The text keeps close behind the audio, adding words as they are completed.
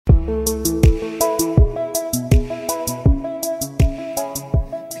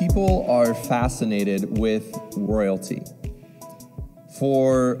fascinated with royalty.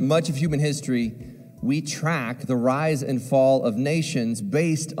 For much of human history, we track the rise and fall of nations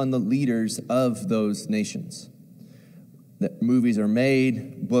based on the leaders of those nations. Movies are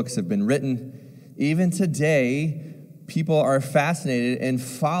made, books have been written. Even today, people are fascinated in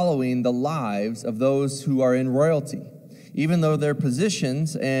following the lives of those who are in royalty, even though their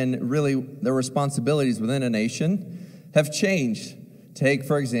positions and really their responsibilities within a nation have changed. Take,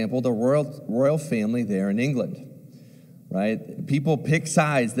 for example, the royal family there in England, right? People pick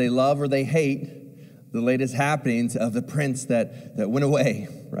sides. They love or they hate the latest happenings of the prince that went away,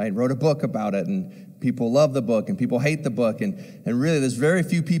 right? Wrote a book about it, and people love the book, and people hate the book, and really there's very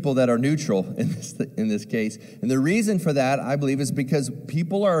few people that are neutral in this case. And the reason for that, I believe, is because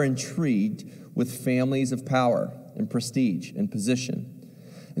people are intrigued with families of power and prestige and position.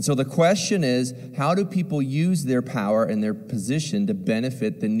 And so the question is, how do people use their power and their position to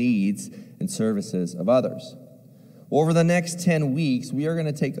benefit the needs and services of others? Over the next 10 weeks, we are going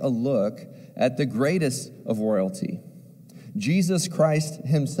to take a look at the greatest of royalty, Jesus Christ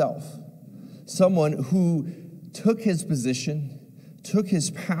himself, someone who took his position, took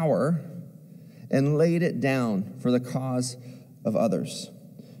his power, and laid it down for the cause of others.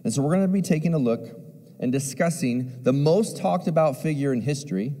 And so we're going to be taking a look and discussing the most talked about figure in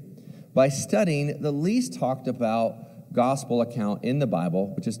history by studying the least talked about gospel account in the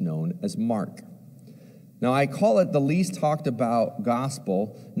Bible, which is known as Mark. Now, I call it the least talked about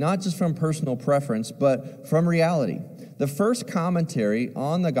gospel, not just from personal preference, but from reality. The first commentary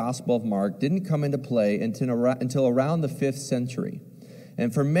on the Gospel of Mark didn't come into play until around the 5th century.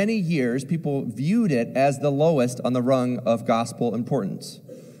 And for many years, people viewed it as the lowest on the rung of gospel importance,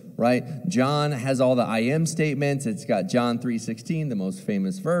 right? John has all the I am statements. It's got John 3:16, the most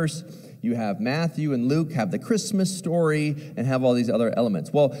famous verse. You have Matthew and Luke have the Christmas story and have all these other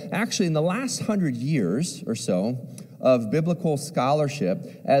elements. Well, actually, in the last 100 years or so of biblical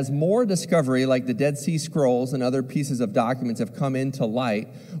scholarship, as more discovery like the Dead Sea Scrolls and other pieces of documents have come into light,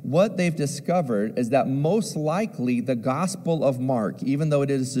 what they've discovered is that most likely the Gospel of Mark, even though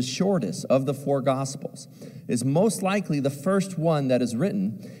it is the shortest of the 4 Gospels, is most likely the first one that is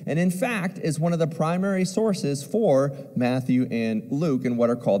written, and in fact is one of the primary sources for Matthew and Luke in what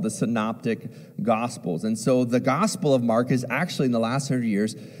are called the Synoptic Gospels. And so the Gospel of Mark has actually in the last 100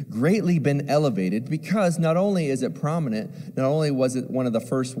 years greatly been elevated because not only is it prominent, not only was it one of the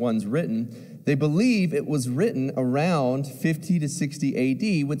first ones written, they believe it was written around 50 to 60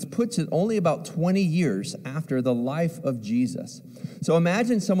 AD, which puts it only about 20 years after the life of Jesus. So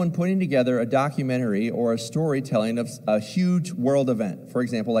imagine someone putting together a documentary or a storytelling of a huge world event, for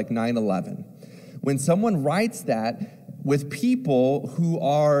example, like 9/11. When someone writes that with people who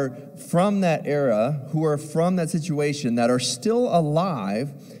are from that era, who are from that situation, that are still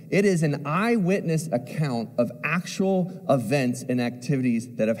alive, it is an eyewitness account of actual events and activities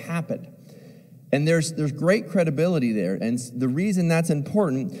that have happened. And there's great credibility there. And the reason that's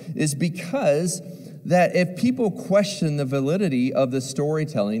important is because that if people question the validity of the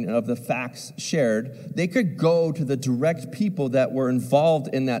storytelling and of the facts shared, they could go to the direct people that were involved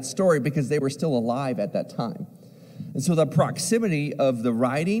in that story because they were still alive at that time. And so the proximity of the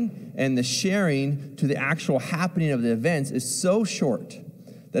writing and the sharing to the actual happening of the events is so short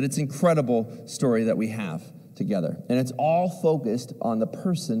that it's an incredible story that we have together. And it's all focused on the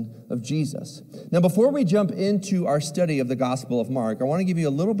person of Jesus. Now, before we jump into our study of the Gospel of Mark, I want to give you a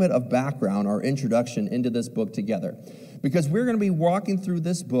little bit of background or introduction into this book together. Because we're going to be walking through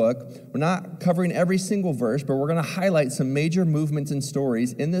this book. We're not covering every single verse, but we're going to highlight some major movements and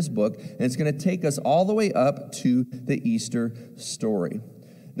stories in this book, and it's going to take us all the way up to the Easter story.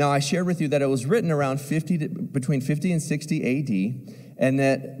 Now, I shared with you that it was written around between 50 and 60 AD, and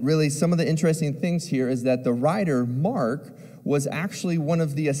that really some of the interesting things here is that the writer, Mark, was actually one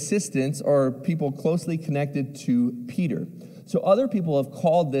of the assistants or people closely connected to Peter. So other people have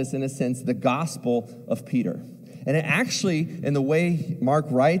called this, in a sense, the Gospel of Peter. And it actually, in the way Mark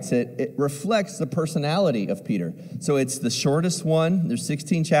writes it, it reflects the personality of Peter. So it's the shortest one. There's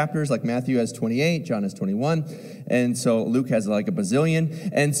 16 chapters, like Matthew has 28, John has 21, and so Luke has like a bazillion.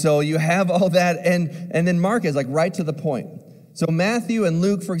 And so you have all that, and then Mark is like right to the point. So Matthew and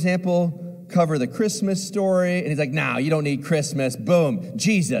Luke, for example, cover the Christmas story, and he's like, "No, you don't need Christmas. Boom,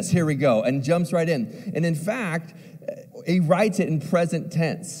 Jesus, here we go," and jumps right in. And in fact, he writes it in present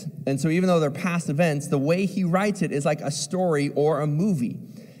tense. And so even though they're past events, the way he writes it is like a story or a movie.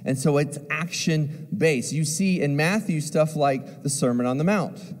 And so it's action-based. You see in Matthew stuff like the Sermon on the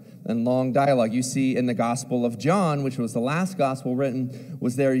Mount. and long dialogue. You see in the Gospel of John, which was the last gospel written,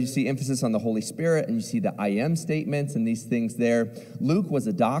 was there. You see emphasis on the Holy Spirit, and you see the I am statements and these things there. Luke was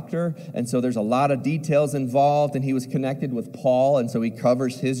a doctor, and so there's a lot of details involved, and he was connected with Paul, and so he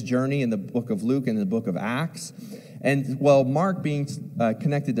covers his journey in the book of Luke and the book of Acts. And while Mark being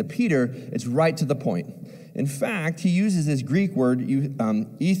connected to Peter, it's right to the point. In fact, he uses this Greek word,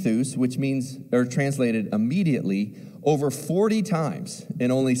 ethos, which means, or translated immediately, over 40 times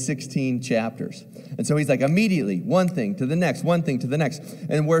in only 16 chapters. And so he's like, immediately, one thing to the next, one thing to the next.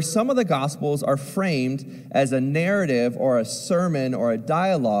 And where some of the Gospels are framed as a narrative or a sermon or a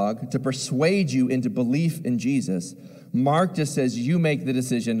dialogue to persuade you into belief in Jesus, Mark just says, you make the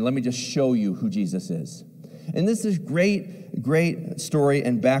decision. Let me just show you who Jesus is. And this is great story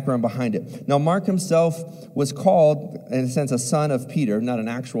and background behind it. Now, Mark himself was called, in a sense, a son of Peter, not an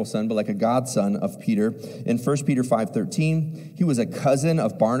actual son, but like a godson of Peter. In 1 Peter 5:13, he was a cousin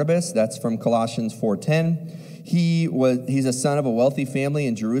of Barnabas. That's from Colossians 4:10. He's a son of a wealthy family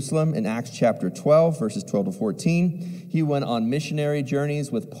in Jerusalem in Acts chapter 12, verses 12 to 14. He went on missionary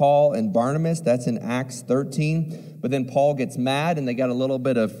journeys with Paul and Barnabas. That's in Acts 13. But then Paul gets mad, and they got a little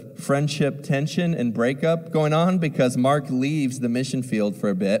bit of friendship tension and breakup going on because Mark leaves the mission field for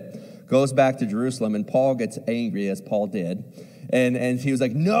a bit, goes back to Jerusalem, and Paul gets angry, as Paul did. And he was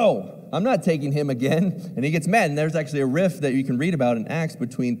like, no, I'm not taking him again. And he gets mad. And there's actually a rift that you can read about in Acts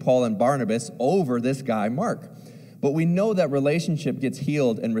between Paul and Barnabas over this guy, Mark. But we know that relationship gets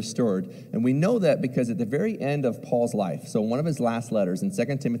healed and restored. And we know that because at the very end of Paul's life, so one of his last letters in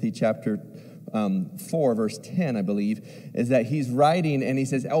 2 Timothy chapter 4, verse 10, I believe, is that he's writing and he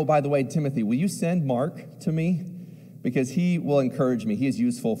says, oh, by the way, Timothy, will you send Mark to me? Because he will encourage me. He is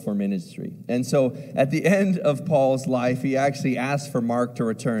useful for ministry. And so at the end of Paul's life, he actually asked for Mark to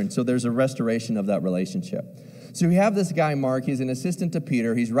return. So there's a restoration of that relationship. So we have this guy, Mark. He's an assistant to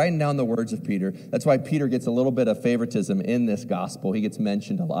Peter. He's writing down the words of Peter. That's why Peter gets a little bit of favoritism in this gospel. He gets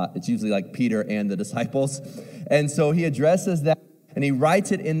mentioned a lot. It's usually like Peter and the disciples. And so he addresses that, and he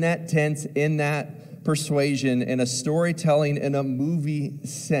writes it in that tense, in that persuasion, in a storytelling, in a movie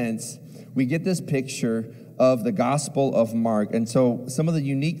sense. We get this picture of the Gospel of Mark. And so some of the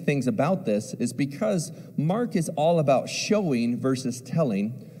unique things about this is because Mark is all about showing versus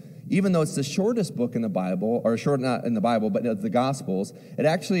telling. Even though it's the shortest book in the Bible, or short not in the Bible, but the Gospels, it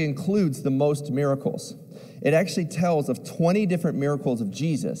actually includes the most miracles. It actually tells of 20 different miracles of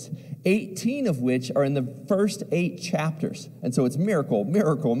Jesus, 18 of which are in the first 8 chapters. And so it's miracle,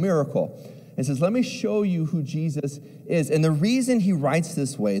 miracle, miracle. It says, let me show you who Jesus is. And the reason he writes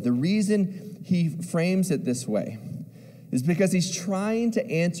this way, the reason he frames it this way, is because he's trying to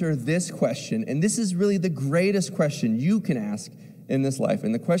answer this question. And this is really the greatest question you can ask in this life.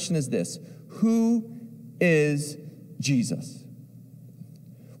 And the question is this: who is Jesus?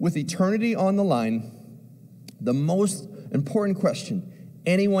 With eternity on the line, the most important question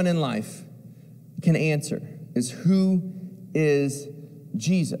anyone in life can answer is, who is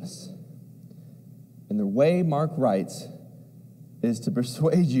Jesus? And the way Mark writes is to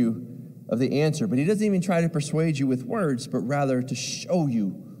persuade you of the answer, but he doesn't even try to persuade you with words, but rather to show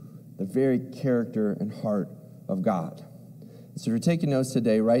you the very character and heart of God. So if you're taking notes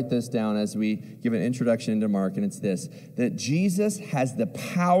today, write this down as we give an introduction into Mark, and it's this: that Jesus has the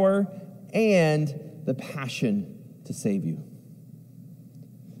power and the passion to save you.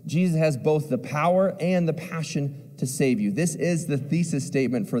 Jesus has both the power and the passion to save you. This is the thesis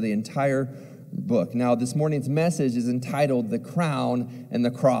statement for the entire book. Now, this morning's message is entitled The Crown and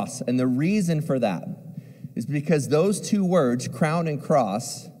the Cross, and the reason for that is because those two words, crown and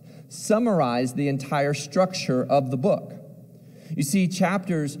cross, summarize the entire structure of the book. You see,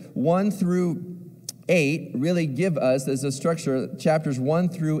 chapters 1 through 8 really give us, as a structure, chapters 1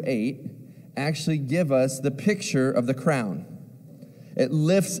 through 8 actually give us the picture of the crown. It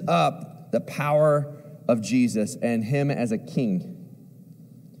lifts up the power of Jesus and him as a king.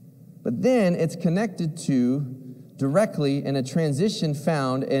 But then it's connected to directly in a transition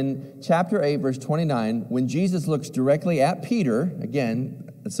found in chapter 8, verse 29, when Jesus looks directly at Peter, again,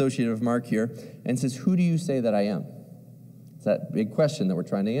 associated with Mark here, and says, who do you say that I am? It's that big question that we're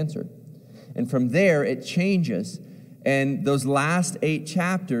trying to answer. And from there, it changes. And those last 8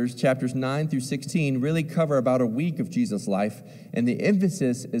 chapters, chapters 9 through 16, really cover about a week of Jesus' life. And the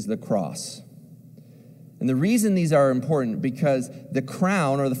emphasis is the cross. And the reason these are important, because the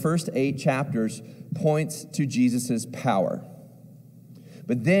crown, or the first 8 chapters, points to Jesus' power.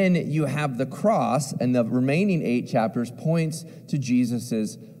 But then you have the cross, and the remaining 8 chapters points to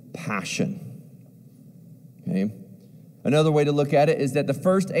Jesus' passion. Okay? Another way to look at it is that the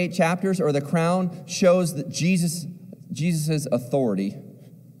first 8 chapters, or the crown, shows that Jesus' authority.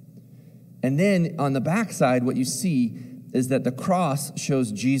 And then on the backside, what you see is that the cross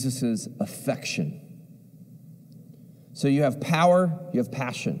shows Jesus' affection. So you have power, you have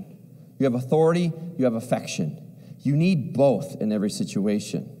passion. You have authority, you have affection. You need both in every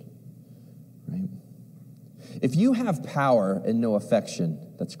situation, right? If you have power and no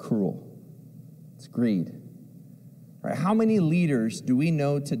affection, that's cruel. It's greed. Right? How many leaders do we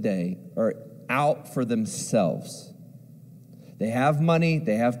know today are out for themselves? They have money,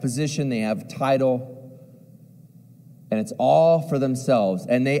 they have position, they have title, and it's all for themselves.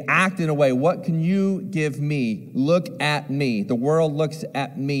 And they act in a way, what can you give me? Look at me. The world looks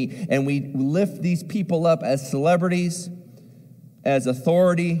at me. And we lift these people up as celebrities, as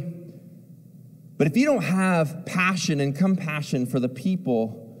authority. But if you don't have passion and compassion for the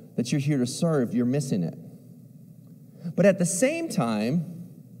people that you're here to serve, you're missing it. But at the same time,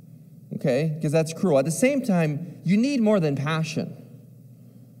 okay, because that's cruel, at the same time, you need more than passion,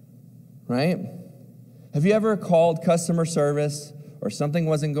 right? Have you ever called customer service or something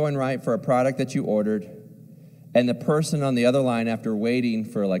wasn't going right for a product that you ordered, and the person on the other line, after waiting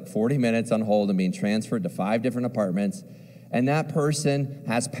for like 40 minutes on hold and being transferred to 5 different apartments, and that person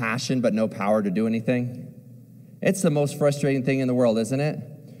has passion but no power to do anything? It's the most frustrating thing in the world, isn't it?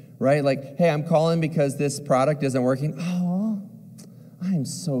 Right? Like, hey, I'm calling because this product isn't working. Oh, I'm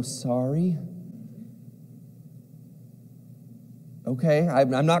so sorry. Okay,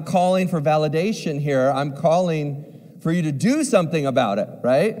 I'm not calling for validation here. I'm calling for you to do something about it,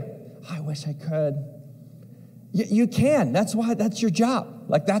 right? I wish I could. You can. That's your job.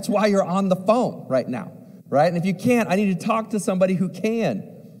 Like, that's why you're on the phone right now, right? And if you can't, I need to talk to somebody who can,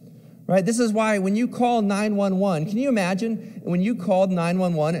 right? This is why when you call 911, can you imagine when you called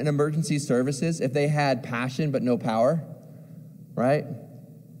 911 and emergency services, if they had passion but no power, right?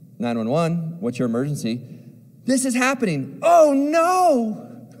 911, what's your emergency? This is happening. Oh,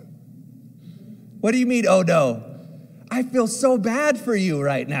 no. What do you mean, oh, no? I feel so bad for you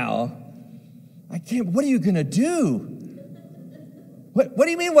right now. I can't, what are you going to do? What do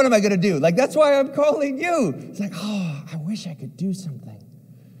you mean, what am I going to do? Like, that's why I'm calling you. It's like, oh, I wish I could do something.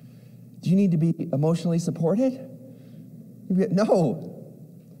 Do you need to be emotionally supported? No.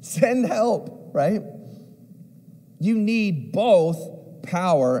 Send help, right? You need both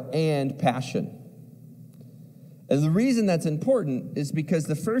power and passion. And the reason that's important is because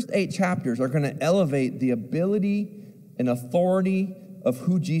the first 8 chapters are going to elevate the ability and authority of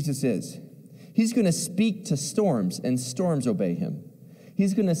who Jesus is. He's going to speak to storms, and storms obey him.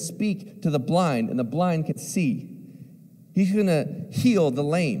 He's going to speak to the blind, and the blind can see. He's going to heal the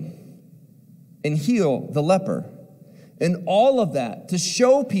lame and heal the leper. And all of that to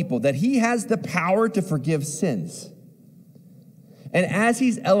show people that he has the power to forgive sins. And as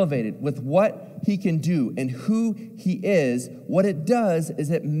he's elevated with what he can do and who he is, what it does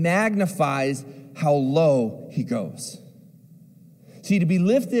is it magnifies how low he goes. See, to be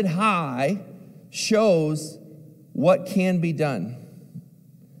lifted high shows what can be done.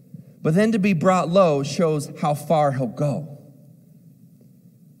 But then to be brought low shows how far he'll go.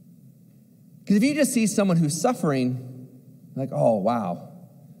 Because if you just see someone who's suffering, like, oh, wow.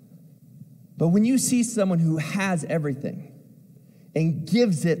 But when you see someone who has everything and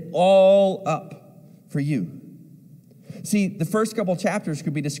gives it all up for you. See, the first couple chapters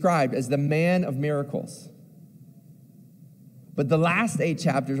could be described as the man of miracles. But the last 8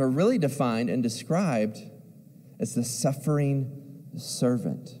 chapters are really defined and described as the suffering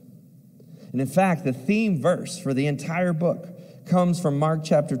servant. And in fact, the theme verse for the entire book comes from Mark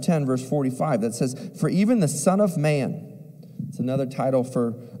chapter 10, verse 45, that says, "For even the Son of Man," it's another title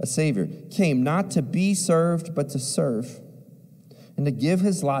for a Savior, "came not to be served, but to serve, and to give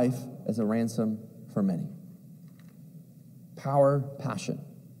his life as a ransom for many." Power, passion.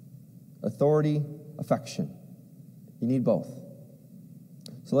 Authority, affection. You need both.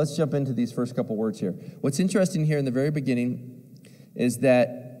 So let's jump into these first couple words here. What's interesting here in the very beginning is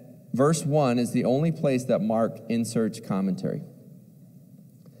that verse 1 is the only place that Mark inserts commentary.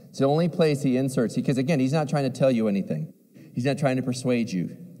 It's the only place he inserts, because again, he's not trying to tell you anything. He's not trying to persuade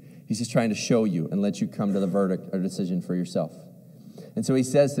you. He's just trying to show you and let you come to the verdict or decision for yourself. And so he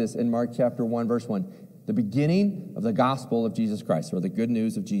says this in Mark chapter 1, verse 1, the beginning of the gospel of Jesus Christ, or the good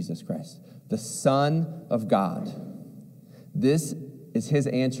news of Jesus Christ, the Son of God. This is his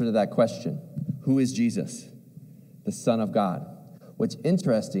answer to that question. Who is Jesus? The Son of God. What's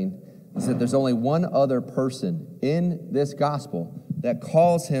interesting is that there's only one other person in this gospel that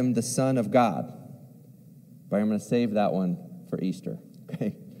calls him the Son of God. But I'm going to save that one for Easter,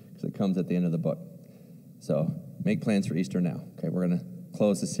 okay? Because it comes at the end of the book. So make plans for Easter now. Okay, we're going to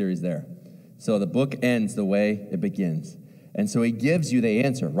close the series there. So the book ends the way it begins. And so he gives you the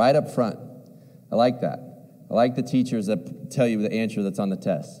answer right up front. I like that. I like the teachers that tell you the answer that's on the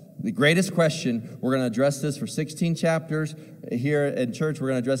test. The greatest question, we're going to address this for 16 chapters here in church. We're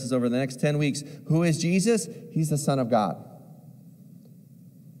going to address this over the next 10 weeks. Who is Jesus? He's the Son of God.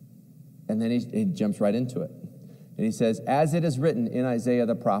 And then he jumps right into it. And he says, as it is written in Isaiah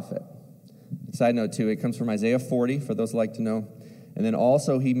the prophet. Side note, too, it comes from Isaiah 40, for those who like to know. And then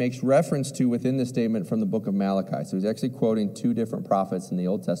also he makes reference to within the statement from the book of Malachi. So he's actually quoting two different prophets in the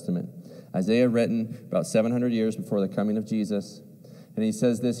Old Testament. Isaiah written about 700 years before the coming of Jesus. And he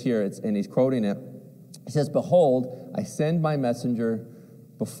says this here, and he's quoting it. He says, behold, I send my messenger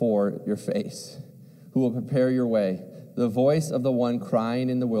before your face, who will prepare your way. The voice of the one crying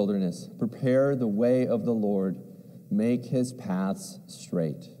in the wilderness, prepare the way of the Lord, make his paths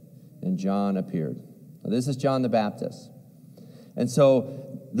straight. And John appeared. Now, this is John the Baptist. And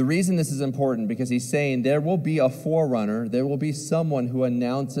so the reason this is important, because he's saying there will be a forerunner, there will be someone who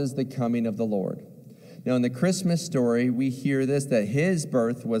announces the coming of the Lord. Now, in the Christmas story, we hear this, that his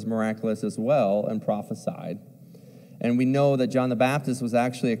birth was miraculous as well and prophesied. And we know that John the Baptist was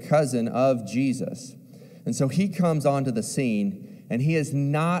actually a cousin of Jesus. And so he comes onto the scene, and he is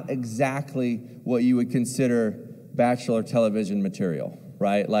not exactly what you would consider bachelor television material,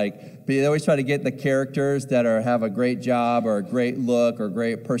 right? Like, they always try to get the characters that have a great job or a great look or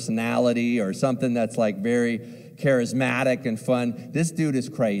great personality or something that's like very charismatic and fun. This dude is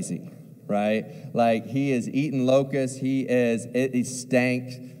crazy, right? Like, he is eating locusts. He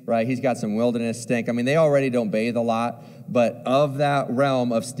stank, right? He's got some wilderness stink. I mean, they already don't bathe a lot, but of that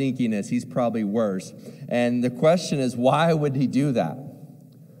realm of stinkiness, he's probably worse. And the question is, why would he do that?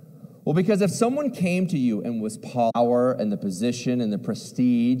 Well, because if someone came to you and was power and the position and the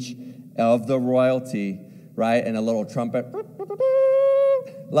prestige of the royalty, right, and a little trumpet,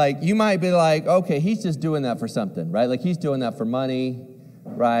 like, you might be like, okay, he's just doing that for something, right? Like, he's doing that for money,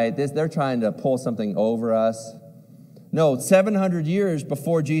 right? They're trying to pull something over us. No, 700 years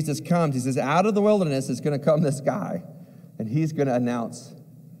before Jesus comes, he says, out of the wilderness is going to come this guy, and he's going to announce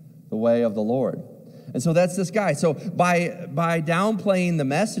the way of the Lord. And so that's this guy. So by downplaying the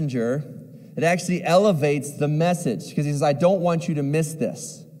messenger, it actually elevates the message, because he says, I don't want you to miss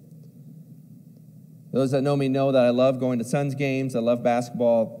this. Those that know me know that I love going to Suns games. I love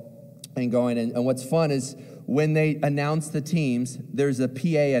basketball and going. And what's fun is when they announce the teams, there's a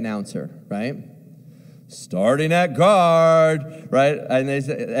PA announcer, right? Starting at guard, right? And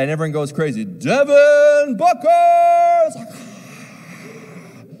everyone goes crazy. Devin Booker! It's like,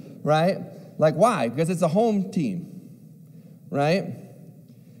 right? Like, why? Because it's a home team, right?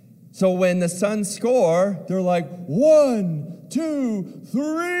 So when the Suns score, they're like, 1, 2,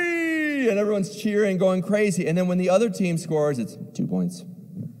 3, and everyone's cheering, going crazy. And then when the other team scores, it's 2 points.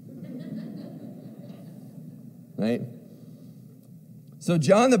 Right? So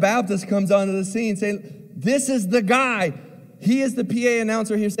John the Baptist comes onto the scene saying, this is the guy. He is the PA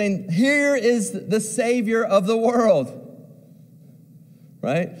announcer here saying, here is the Savior of the world.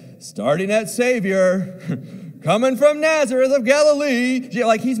 Right? Starting at Savior, coming from Nazareth of Galilee.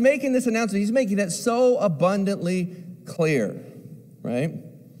 Like, he's making this announcement. He's making it so abundantly clear. Right?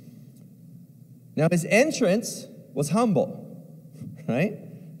 Now, his entrance was humble.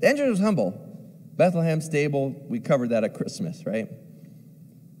 Right? The entrance was humble. Bethlehem stable, we covered that at Christmas, right?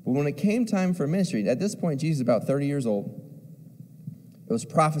 But when it came time for ministry, at this point, Jesus is about 30 years old. It was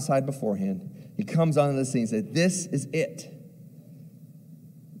prophesied beforehand. He comes onto the scene and says, this is it.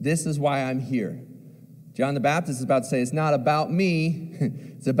 This is why I'm here. John the Baptist is about to say, it's not about me,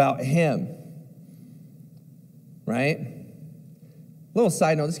 it's about him. Right? Little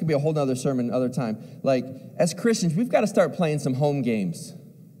side note, this could be a whole nother sermon another time. Like, as Christians, we've got to start playing some home games.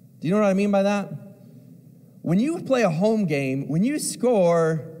 Do you know what I mean by that? When you play a home game, when you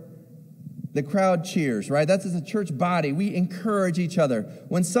score, the crowd cheers, right? That's as a church body. We encourage each other.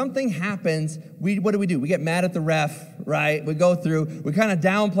 When something happens, what do? We get mad at the ref, right? We go through, we kind of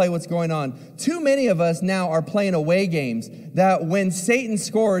downplay what's going on. Too many of us now are playing away games that when Satan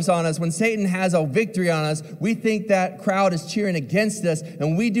scores on us, when Satan has a victory on us, we think that crowd is cheering against us,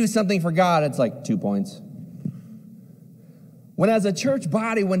 and we do something for God, it's like 2 points. When as a church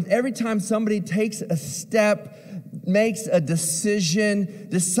body, when every time somebody takes a step, makes a decision,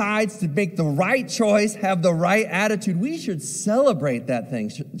 decides to make the right choice, have the right attitude, we should celebrate that thing,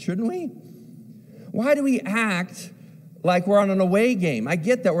 shouldn't we? Why do we act like we're on an away game? I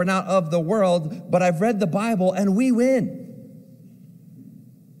get that we're not of the world, but I've read the Bible and we win.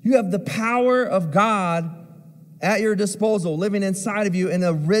 You have the power of God at your disposal, living inside of you, and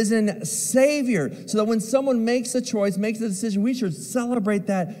a risen Savior. So that when someone makes a choice, makes a decision, we should celebrate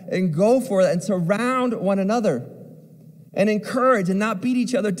that and go for it and surround one another. and encourage and not beat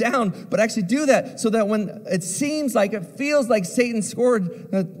each other down, but actually do that so that when it feels like Satan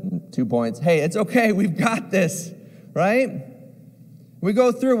scored 2 points, hey, it's okay, we've got this, right? We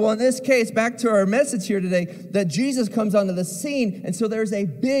go through, well, in this case, back to our message here today, that Jesus comes onto the scene, and so there's a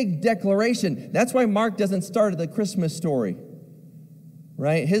big declaration. That's why Mark doesn't start at the Christmas story,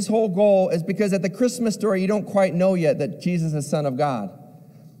 right? His whole goal is because at the Christmas story, you don't quite know yet that Jesus is Son of God.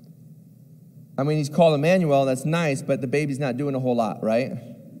 I mean, he's called Emmanuel, and that's nice, but the baby's not doing a whole lot, right?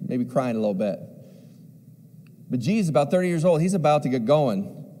 Maybe crying a little bit. But Jesus, about 30 years old, he's about to get going.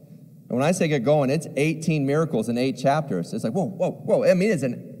 And when I say get going, it's 18 miracles in 8 chapters. It's like, whoa. I mean, it's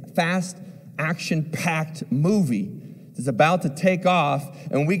a fast, action-packed movie. It's about to take off,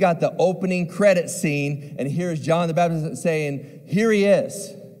 and we got the opening credit scene, and here's John the Baptist saying, here he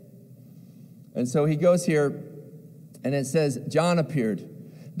is. And so he goes here, and it says, John appeared,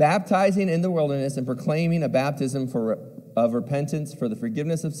 baptizing in the wilderness and proclaiming a baptism of repentance for the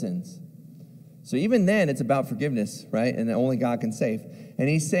forgiveness of sins. So even then, it's about forgiveness, right? And only God can save. And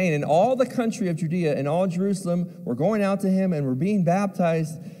he's saying, in all the country of Judea and all Jerusalem, we're going out to him and we're being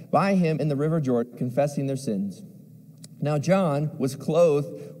baptized by him in the river Jordan, confessing their sins. Now John was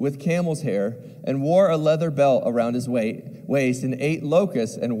clothed with camel's hair and wore a leather belt around his waist and ate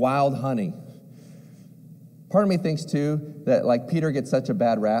locusts and wild honey. Part of me thinks, too, that, like, Peter gets such a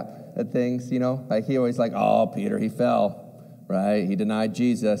bad rap at things, you know? Like, he always oh, Peter, he fell, right? He denied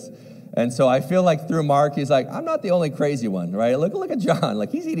Jesus. And so I feel like through Mark, he's like, I'm not the only crazy one, right? Look at John.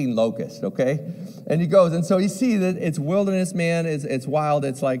 Like, he's eating locusts, okay? And he goes, and so you see that it's wilderness, man. It's wild.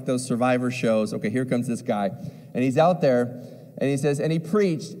 It's like those Survivor shows. Okay, here comes this guy. And he's out there, and he says, and he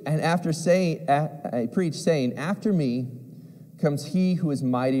preached, saying, after me comes he who is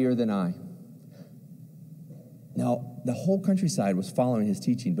mightier than I. Now, the whole countryside was following his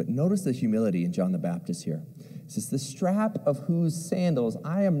teaching, but notice the humility in John the Baptist here. It says, the strap of whose sandals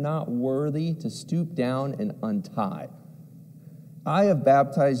I am not worthy to stoop down and untie. I have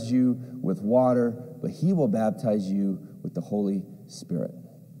baptized you with water, but he will baptize you with the Holy Spirit.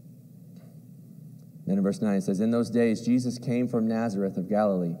 Then in verse 9 it says, in those days Jesus came from Nazareth of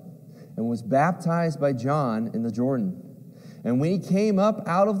Galilee and was baptized by John in the Jordan. And when he came up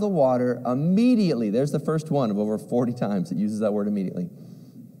out of the water, immediately, there's the first one of over 40 times it uses that word immediately.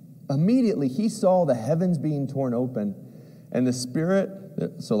 Immediately, he saw the heavens being torn open, and the Spirit,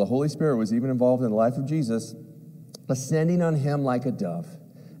 so the Holy Spirit was even involved in the life of Jesus, ascending on him like a dove.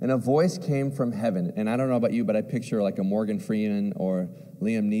 And a voice came from heaven. And I don't know about you, but I picture like a Morgan Freeman or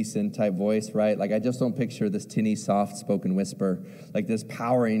Liam Neeson type voice, right? Like, I just don't picture this tinny, soft-spoken whisper, like this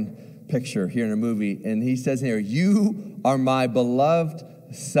powering picture here in a movie. And he says here, you are my beloved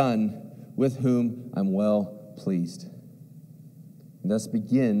Son, with whom I'm well pleased. And thus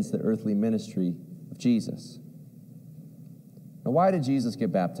begins the earthly ministry of Jesus. Now, why did Jesus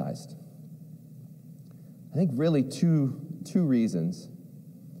get baptized? I think really two reasons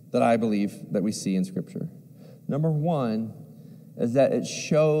that I believe that we see in Scripture. Number one is that it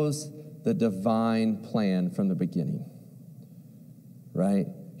shows the divine plan from the beginning, right?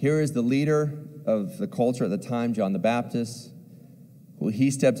 Here is the leader of the culture at the time, John the Baptist. Well,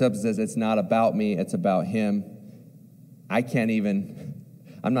 he steps up and says, it's not about me, it's about him.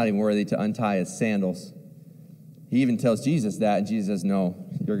 I'm not even worthy to untie his sandals. He even tells Jesus that, and Jesus says, no,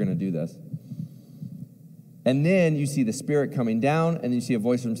 you're going to do this. And then you see the Spirit coming down, and you see a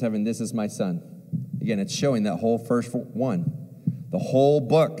voice from heaven, this is my Son. Again, it's showing that whole first one. The whole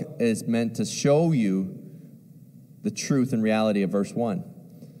book is meant to show you the truth and reality of verse 1.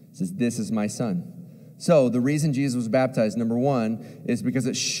 It says, this is my Son. So the reason Jesus was baptized, number one, is because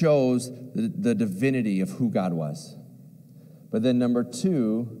it shows the divinity of who God was. But then number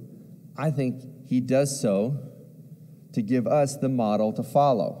two, I think he does so to give us the model to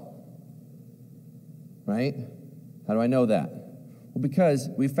follow. Right? How do I know that? Well, because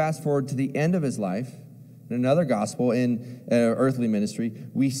we fast forward to the end of his life, in another gospel, in earthly ministry,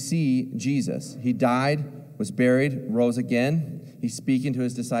 we see Jesus. He died, was buried, rose again. He's speaking to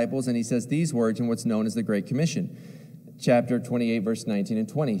his disciples, and he says these words in what's known as the Great Commission. Chapter 28, verse 19 and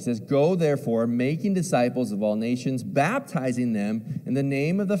 20. He says, go, therefore, making disciples of all nations, baptizing them in the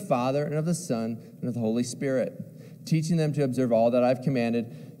name of the Father and of the Son and of the Holy Spirit, teaching them to observe all that I've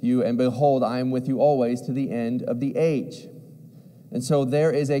commanded you, and behold, I am with you always to the end of the age. And so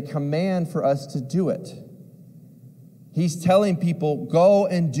there is a command for us to do it. He's telling people, go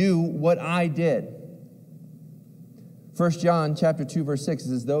and do what I did. 1 John chapter 2, verse 6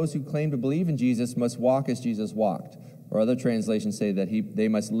 says, those who claim to believe in Jesus must walk as Jesus walked. Or other translations say that they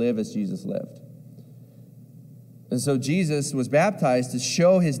must live as Jesus lived. And so Jesus was baptized to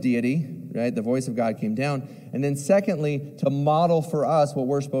show his deity, right? The voice of God came down. And then secondly, to model for us what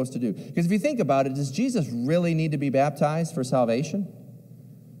we're supposed to do. Because if you think about it, does Jesus really need to be baptized for salvation?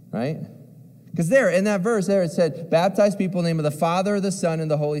 Right? Because there, in that verse there, it said, baptize people in the name of the Father, the Son,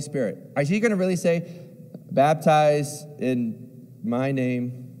 and the Holy Spirit. Is he going to really say, baptize in my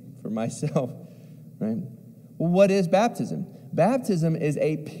name for myself? Right? Well, what is baptism? Baptism is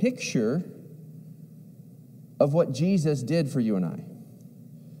a picture of what Jesus did for you and I.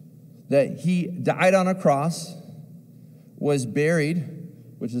 That he died on a cross, was buried,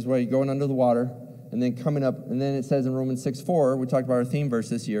 which is where you're going under the water, and then coming up, and then it says in Romans 6:4, we talked about our theme verse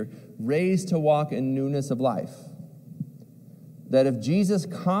this year, raised to walk in newness of life. That if Jesus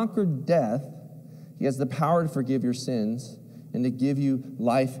conquered death, he has the power to forgive your sins and to give you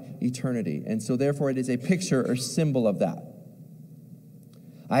life eternity. And so therefore it is a picture or symbol of that.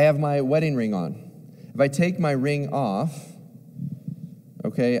 I have my wedding ring on. If I take my ring off,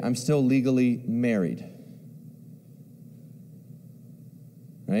 okay, I'm still legally married.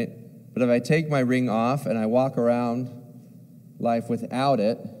 Right? But if I take my ring off and I walk around life without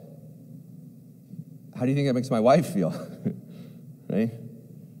it, how do you think that makes my wife feel? Right?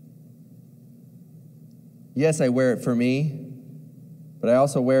 Yes, I wear it for me, but I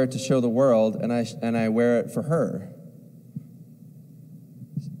also wear it to show the world, and I wear it for her.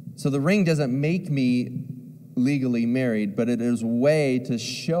 So the ring doesn't make me legally married, but it is a way to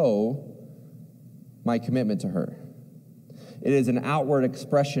show my commitment to her. It is an outward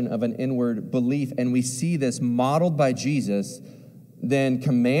expression of an inward belief, and we see this modeled by Jesus, then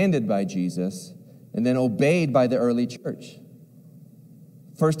commanded by Jesus, and then obeyed by the early church.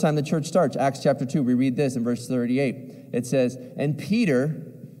 First time the church starts, Acts chapter 2, we read this in verse 38. It says, and Peter,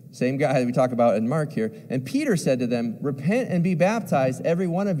 same guy that we talk about in Mark here, and Peter said to them, repent and be baptized, every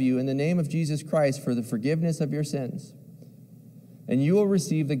one of you, in the name of Jesus Christ for the forgiveness of your sins. And you will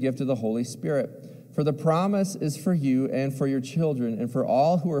receive the gift of the Holy Spirit. For the promise is for you and for your children and for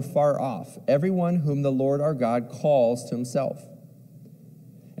all who are far off, everyone whom the Lord our God calls to himself.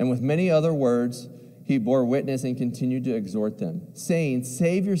 And with many other words, he bore witness and continued to exhort them, saying,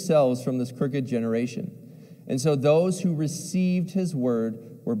 save yourselves from this crooked generation. And so those who received his word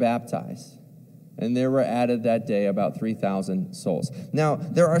were baptized. And there were added that day about 3,000 souls. Now,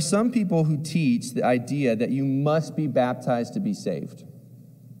 there are some people who teach the idea that you must be baptized to be saved.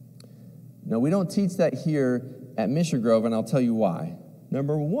 Now, we don't teach that here at Mission Grove, and I'll tell you why.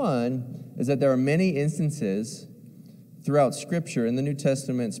 Number one is that there are many instances throughout Scripture, in the New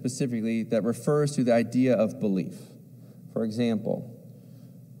Testament specifically, that refers to the idea of belief. For example,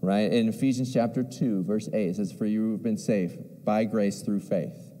 right, in Ephesians chapter 2, verse 8, it says, for you have been saved by grace through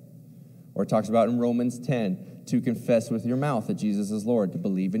faith. Or it talks about in Romans 10, to confess with your mouth that Jesus is Lord, to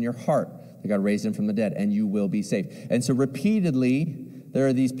believe in your heart that God raised him from the dead, and you will be saved. And so repeatedly, there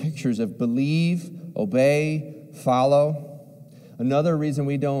are these pictures of believe, obey, follow. Another reason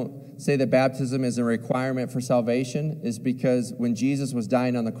we don't say that baptism is a requirement for salvation is because when Jesus was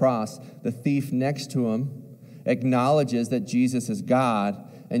dying on the cross, the thief next to him acknowledges that Jesus is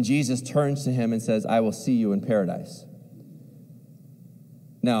God, and Jesus turns to him and says, I will see you in paradise.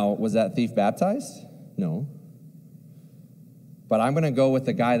 Now, was that thief baptized? No. But I'm going to go with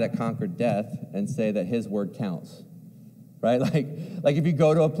the guy that conquered death and say that his word counts. Right? Like if you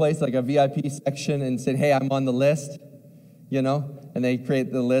go to a place like a VIP section and say, hey, I'm on the list, you know, and they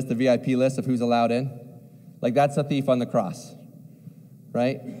create the list, the VIP list of who's allowed in. Like that's a thief on the cross,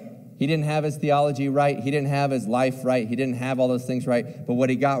 right? He didn't have his theology right. He didn't have his life right. He didn't have all those things right. But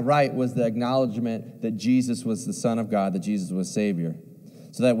what he got right was the acknowledgement that Jesus was the Son of God, that Jesus was Savior.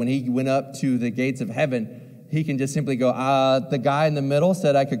 So that when he went up to the gates of heaven, he can just simply go, the guy in the middle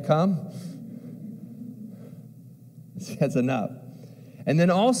said I could come. That's enough. And then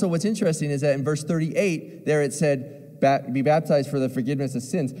also what's interesting is that in verse 38, there it said, be baptized for the forgiveness of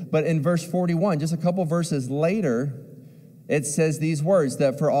sins. But in verse 41, just a couple verses later, it says these words,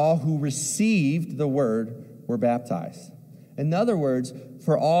 that for all who received the word were baptized. In other words,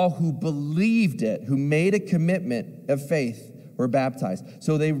 for all who believed it, who made a commitment of faith, were baptized.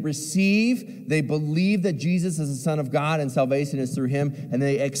 So they believe that Jesus is the Son of God and salvation is through him, and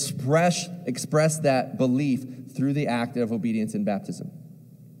they express that belief through the act of obedience in baptism.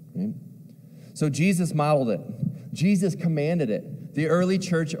 Okay? So Jesus modeled it. Jesus commanded it. The early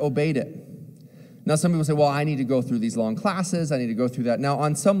church obeyed it. Now some people say, well, I need to go through these long classes. I need to go through that. Now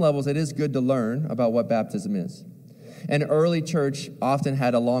on some levels, it is good to learn about what baptism is. And early church often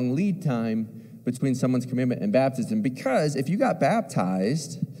had a long lead time between someone's commitment and baptism, because if you got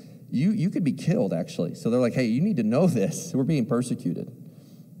baptized, you could be killed, actually. So they're like, hey, you need to know this. We're being persecuted.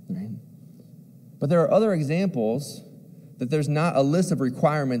 Right? But there are other examples that there's not a list of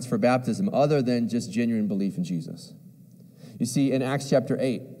requirements for baptism other than just genuine belief in Jesus. You see, in Acts chapter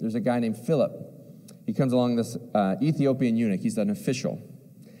 8, there's a guy named Philip. He comes along this Ethiopian eunuch. He's an official.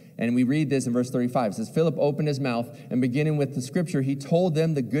 And we read this in verse 35. It says, Philip opened his mouth, and beginning with the scripture, he told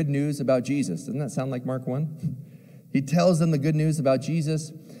them the good news about Jesus. Doesn't that sound like Mark 1? He tells them the good news about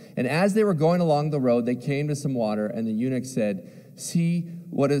Jesus. And as they were going along the road, they came to some water, and the eunuch said, see,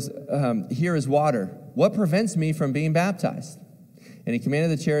 here is water. What prevents me from being baptized? And he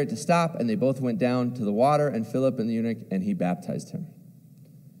commanded the chariot to stop, and they both went down to the water, and Philip and the eunuch, and he baptized him.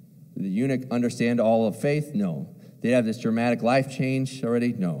 Did the eunuch understand all of faith? No. Did he have this dramatic life change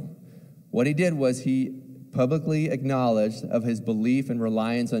already? No. What he did was he publicly acknowledged of his belief and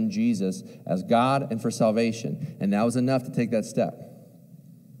reliance on Jesus as God and for salvation, and that was enough to take that step.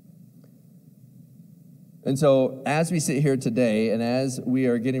 And so as we sit here today, and as we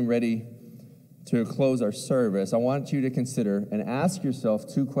are getting ready to close our service, I want you to consider and ask yourself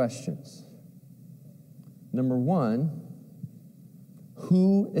two questions. Number one,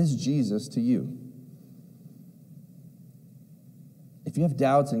 who is Jesus to you? If you have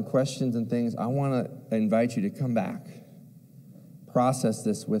doubts and questions and things, I want to invite you to come back. Process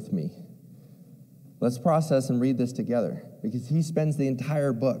this with me. Let's process and read this together, because he spends the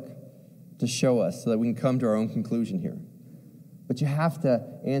entire book to show us so that we can come to our own conclusion here. But you have to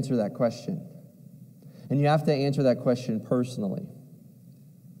answer that question. And you have to answer that question personally.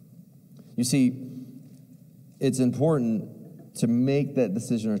 You see, it's important to make that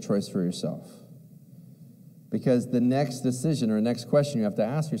decision or choice for yourself. Because the next decision or next question you have to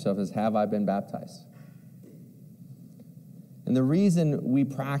ask yourself is, have I been baptized? And the reason we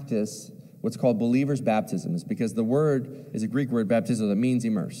practice what's called believer's baptism is because the word is a Greek word, baptizo, that means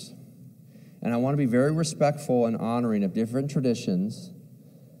immerse. And I want to be very respectful and honoring of different traditions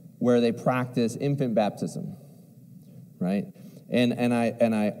where they practice infant baptism, right? And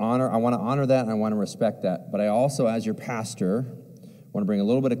I want to honor that, and I want to respect that. But I also, as your pastor, want to bring a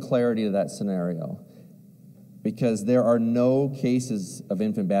little bit of clarity to that scenario, because there are no cases of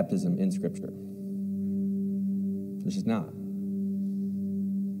infant baptism in Scripture. There's just not.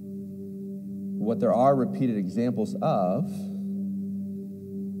 What there are repeated examples of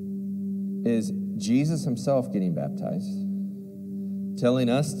is Jesus himself getting baptized, telling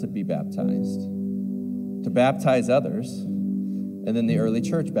us to be baptized, to baptize others, and then the early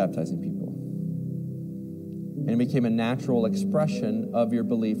church baptizing people. And it became a natural expression of your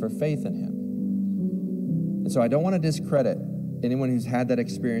belief or faith in him. And so I don't want to discredit anyone who's had that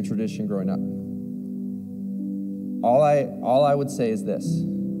experience tradition growing up. All I would say is this,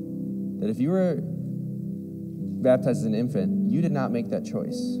 that if you were baptized as an infant, you did not make that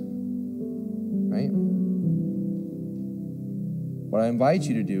choice, right? What I invite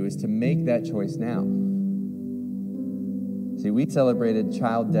you to do is to make that choice now. See, we celebrated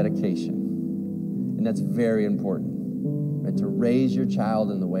child dedication, and that's very important, right? To raise your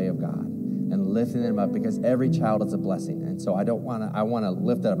child in the way of God and lifting them up, because every child is a blessing. And so I want to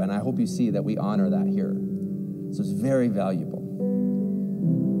lift that up, and I hope you see that we honor that here. So it's very valuable.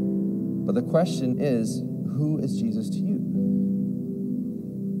 But the question is, who is Jesus to you?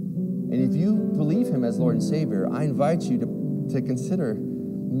 And if you believe him as Lord and Savior, I invite you to consider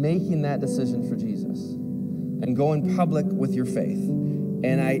making that decision for Jesus and going public with your faith.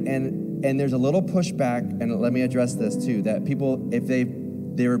 And there's a little pushback, and let me address this too, that people, if they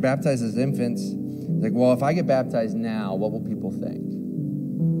were baptized as infants, like, well, if I get baptized now, what will people think?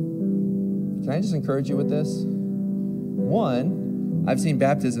 Can I just encourage you with this? One, I've seen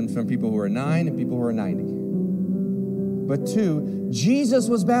baptisms from people who are 9 and people who are 90. But 2, Jesus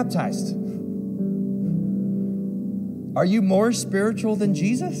was baptized. Are you more spiritual than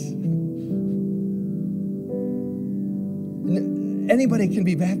Jesus? Anybody can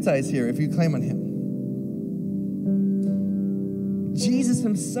be baptized here if you claim on him. Jesus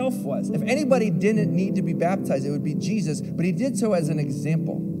himself was. If anybody didn't need to be baptized, it would be Jesus, but he did so as an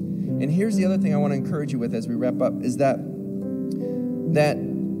example. And here's the other thing I want to encourage you with as we wrap up, is that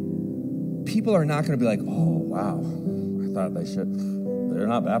people are not going to be like, oh, wow, I thought they're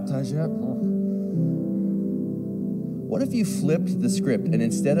not baptized yet? Oh. What if you flipped the script, and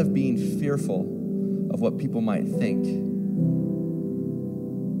instead of being fearful of what people might think,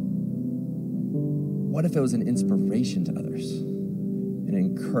 what if it was an inspiration to others, an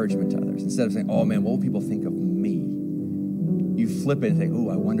encouragement to others? Instead of saying, oh man, what will people think of me? You flip it and think, oh,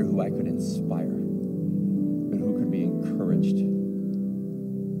 I wonder who I could inspire and who could be encouraged.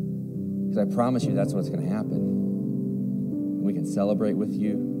 Because I promise you that's what's going to happen. We can celebrate with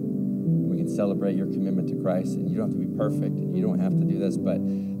you. We can celebrate your commitment to Christ. And you don't have to be perfect, and you don't have to do this, but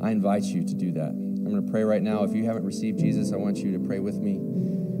I invite you to do that. I'm going to pray right now. If you haven't received Jesus, I want you to pray with me.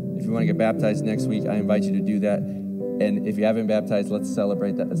 If you want to get baptized next week, I invite you to do that. And if you haven't baptized, let's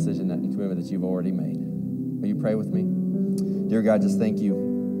celebrate that decision, that commitment that you've already made. Will you pray with me? Dear God, just thank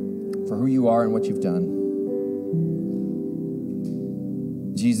you for who you are and what you've done.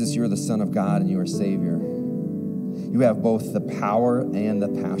 Jesus, you are the Son of God and you are Savior. You have both the power and the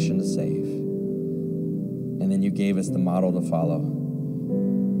passion to save. And then you gave us the model to follow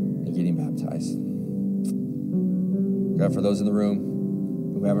in getting baptized. God, for those in the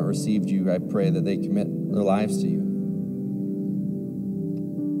room who haven't received you, I pray that they commit their lives to you.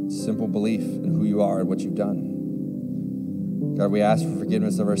 Simple belief in who you are and what you've done. God, we ask for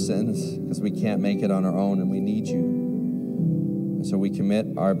forgiveness of our sins because we can't make it on our own and we need you. And so we commit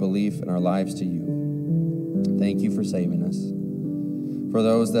our belief and our lives to you. Thank you for saving us. For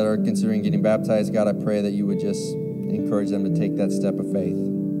those that are considering getting baptized, God, I pray that you would just encourage them to take that step of faith,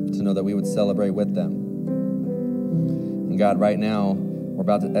 to know that we would celebrate with them. And God, right now, we're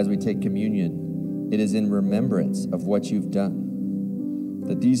about to, as we take communion, it is in remembrance of what you've done.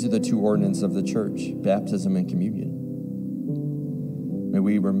 That these are the two ordinances of the church, baptism and communion. May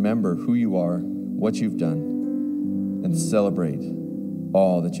we remember who you are, what you've done, and celebrate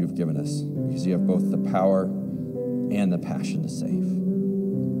all that you've given us, because you have both the power and the passion to save.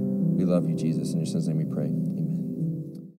 We love you, Jesus. In your son's name we pray.